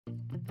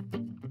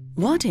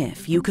What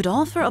if you could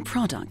offer a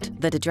product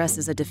that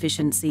addresses a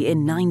deficiency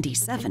in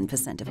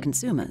 97% of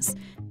consumers?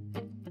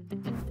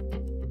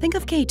 Think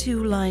of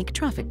K2 like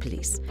traffic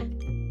police,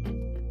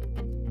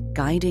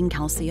 guiding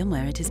calcium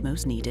where it is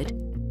most needed,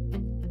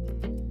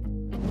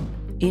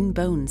 in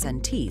bones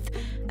and teeth,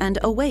 and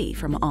away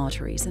from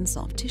arteries and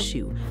soft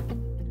tissue,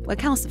 where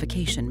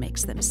calcification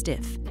makes them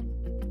stiff.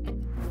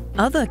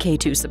 Other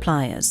K2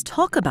 suppliers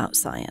talk about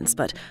science,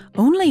 but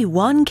only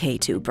one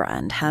K2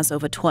 brand has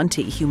over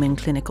 20 human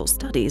clinical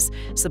studies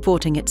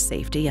supporting its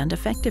safety and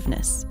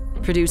effectiveness,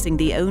 producing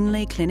the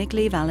only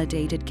clinically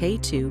validated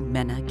K2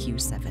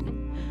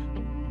 MenaQ7.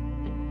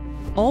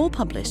 All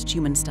published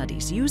human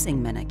studies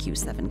using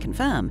MenaQ7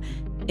 confirm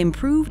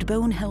improved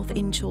bone health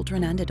in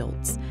children and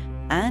adults,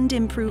 and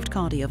improved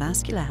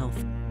cardiovascular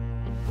health.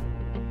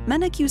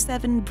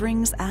 MenaQ7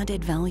 brings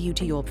added value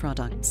to your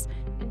products.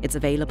 It's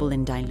available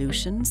in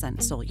dilutions and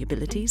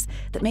solubilities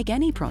that make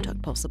any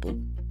product possible,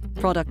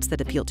 products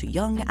that appeal to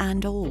young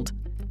and old.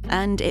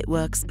 And it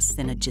works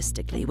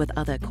synergistically with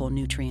other core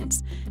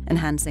nutrients,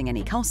 enhancing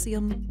any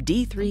calcium,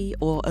 D3,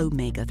 or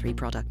omega-3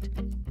 product.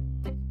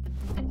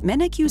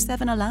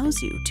 MenaQ7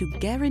 allows you to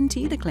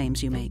guarantee the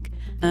claims you make,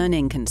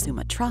 earning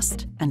consumer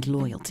trust and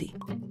loyalty.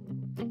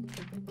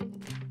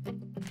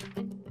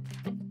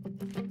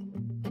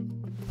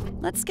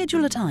 Let's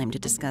schedule a time to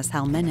discuss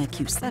how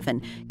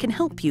MenaQ7 can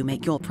help you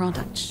make your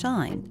product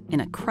shine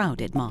in a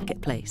crowded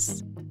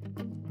marketplace.